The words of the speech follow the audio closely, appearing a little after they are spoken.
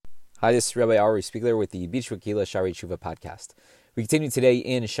Hi, this is Rabbi Ari Spiegler with the Beach Kehila Shari Tshuva podcast. We continue today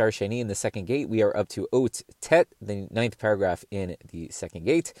in Shar Sheni in the second gate. We are up to Ot Tet, the ninth paragraph in the second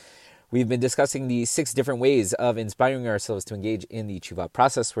gate. We've been discussing the 6 different ways of inspiring ourselves to engage in the tshuva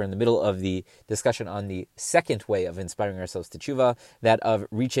process. We're in the middle of the discussion on the second way of inspiring ourselves to tshuva, that of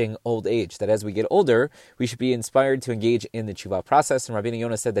reaching old age. That as we get older, we should be inspired to engage in the tshuva process. And Rabbeinu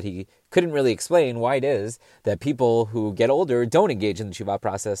Yonah said that he couldn't really explain why it is that people who get older don't engage in the tshuva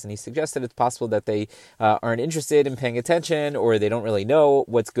process. And he suggested it's possible that they aren't interested in paying attention, or they don't really know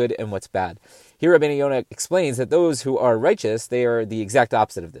what's good and what's bad. Here Rabbeinu Yonah explains that those who are righteous, they are the exact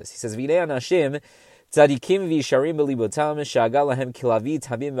opposite of this. He says, V'nei anashim tzadikim v'yisharim b'libotam sha'aga lahem kilavi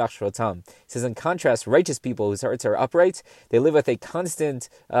tabim v'achshrotam. He says, in contrast, righteous people whose hearts are upright, they live with a constant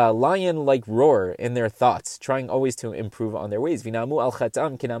lion-like roar in their thoughts, trying always to improve on their ways. V'namu al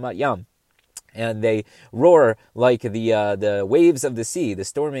chatam kinamat yam. And they roar like the waves of the sea, the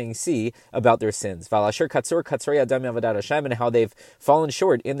storming sea, about their sins. And how they've fallen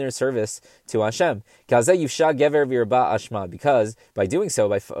short in their service to Hashem. Because by doing so,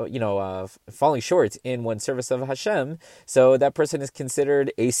 by falling short in one's service of Hashem, so that person is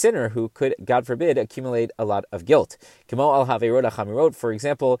considered a sinner who could, God forbid, accumulate a lot of guilt. For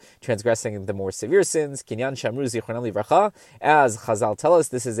example, transgressing the more severe sins. As Chazal tell us,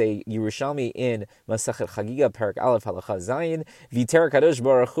 this is a Yerushalmi in Masachet Chagiga, Parak Aleph, Halacha Zayin. Viter Kadosh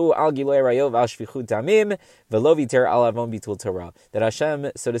Baruch Hu al Giloi Rayov al Shvichut Damim velo viter al Avon Bitul Torah. That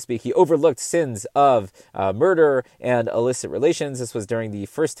Hashem, so to speak, He overlooked sins of murder and illicit relations. This was during the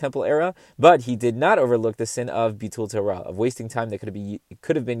First Temple era, but He did not overlook the sin of Bitul Torah, of wasting time that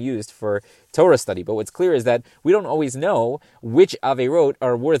could have been used for Torah study. But what's clear is that we don't always know which Averot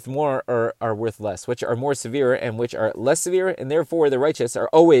are worth more or are worth less, which are more severe and which are less severe, and therefore the righteous are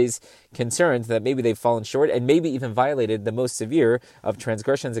always concerned that maybe they've fallen short and maybe even violated the most severe of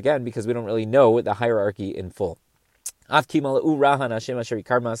transgressions, again, because we don't really know the hierarchy in full. And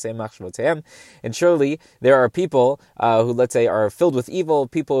surely there are people who, let's say, are filled with evil,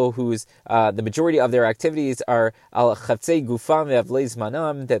 people whose the majority of their activities are al chavtzei gufam ve'avlei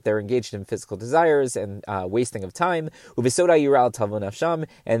zmanam, that they're engaged in physical desires and wasting of time,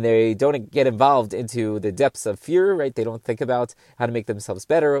 and they don't get involved into the depths of fear, right? They don't think about how to make themselves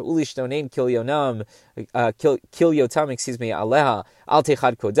better. Kilyotam, aleha al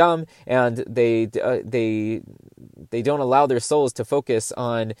techad kodam, and they don't allow their souls to focus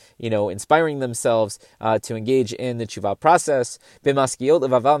on, inspiring themselves to engage in the tshuva process.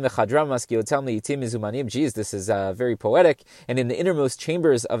 Geez, this is very poetic. And in the innermost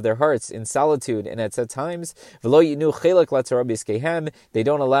chambers of their hearts, in solitude and at times, they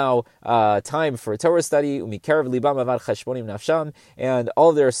don't allow time for Torah study, and all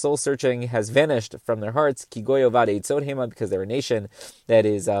of their soul searching has vanished from their hearts, because they're a nation that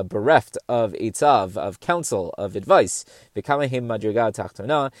is bereft of etzav, of counsel, of advice, and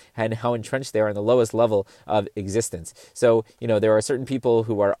how entrenched they are in the lowest level of existence. So, there are certain people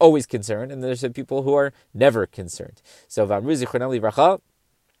who are always concerned, and there's people who are never concerned. So, V'amru zichronam livracha,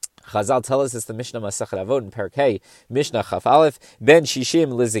 Chazal tell us, it's the Mishnah Masachet Avot in Perek Hey, Mishnah Chaf Aleph, Ben Shishim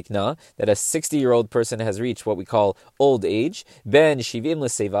Lizikna, that a 60-year-old person has reached what we call old age. Ben Shivim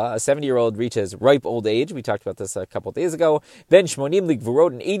L'Seva, a 70-year-old reaches ripe old age. We talked about this a couple of days ago. Ben Shmonim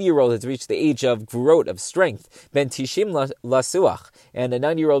L'Gvurot, an 80-year-old has reached the age of Gvurot, of strength. Ben Tishim Lasuach, and a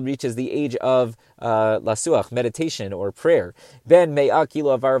 90-year-old reaches the age of Lasuach, meditation or prayer. Ben Me'a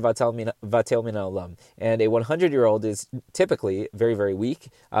Kilo Avar Vatel Min Olam, and a 100-year-old is typically very, very weak.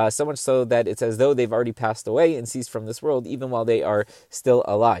 So much so that it's as though they've already passed away and ceased from this world, even while they are still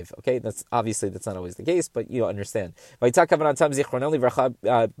alive. Okay, that's not always the case, but you understand. Why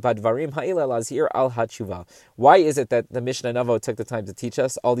is it that the Mishnah Navo took the time to teach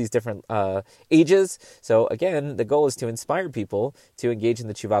us all these different ages? So again, the goal is to inspire people to engage in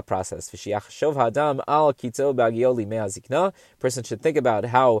the tshuva process. Person should think about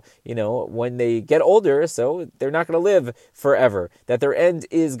how, when they get older, so they're not going to live forever, that their end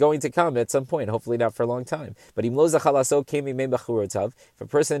is going to come at some point, hopefully not for a long time. But if a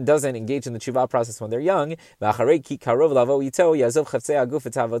person doesn't engage in the tshuva process when they're young,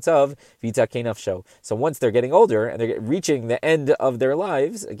 so once they're getting older and they're reaching the end of their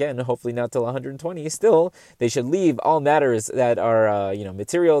lives, again, hopefully not till 120, still, they should leave all matters that are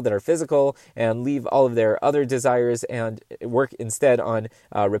material, that are physical, and leave all of their other desires and work instead on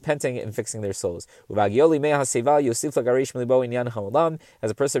repenting and fixing their souls. As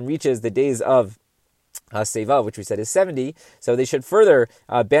a person reaches the days of Seva, which we said is 70, so they should further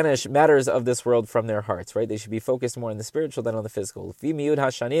banish matters of this world from their hearts, right? They should be focused more on the spiritual than on the physical.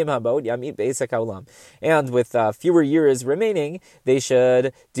 And with fewer years remaining, they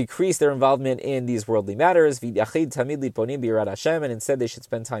should decrease their involvement in these worldly matters, and instead they should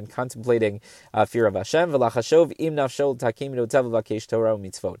spend time contemplating fear of Hashem, and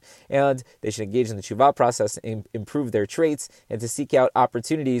they should engage in the tshuva process and improve their traits, and to seek out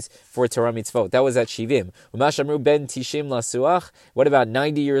opportunities for Torah mitzvot. That was at Shivim. Ben Tishim Lasuach. What about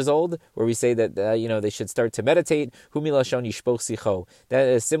 90 years old, where we say that they should start to meditate? That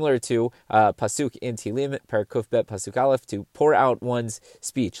is similar to pasuk in Tilim, Parakuf Bet pasuk Aleph, to pour out one's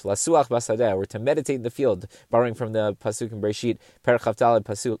speech. Lasuach Basadeh, or to meditate in the field, borrowing from the pasuk in Bereshit, Parakuf Daled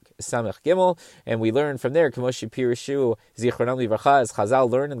pasuk Samech Gimel, and we learn from there. Kamoshi Pirishu Zichronam Livracha, as Chazal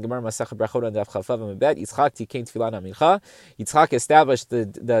learned in Gemara Masach Brachot and Daf Chavav Amabet. Yitzchak Tikein Tefillah Na Mincha. Yitzchak established the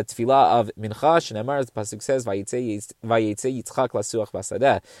Tefillah of Mincha. Shnamar, the pasuk says, Vayetze Yitzchak lasuach basadeh,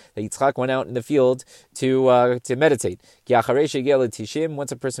 that Yitzchak went out in the field to meditate. Ki acharei shegiel letishim,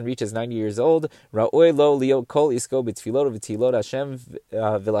 once a person reaches 90 years old, ra'oi lo liot kol isko b'tfilot v'tilot Hashem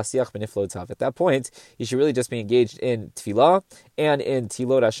v'lasiach b'niflotav. At that point, you should really just be engaged in tefillah and in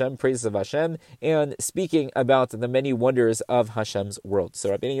tilot Hashem, praises of Hashem, and speaking about the many wonders of Hashem's world.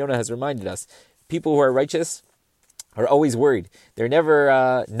 So Rabbeinu Yonah has reminded us, people who are righteous are always worried. They're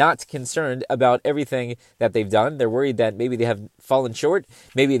never not concerned about everything that they've done. They're worried that maybe they have fallen short,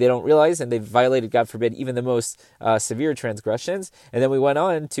 maybe they don't realize, and they've violated, God forbid, even the most severe transgressions. And then we went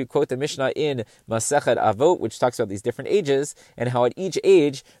on to quote the Mishnah in Masechet Avot, which talks about these different ages, and how at each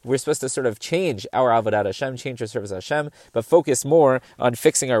age we're supposed to sort of change our Avodat Hashem, change our service Hashem, but focus more on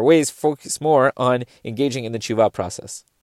fixing our ways, focus more on engaging in the tshuva process.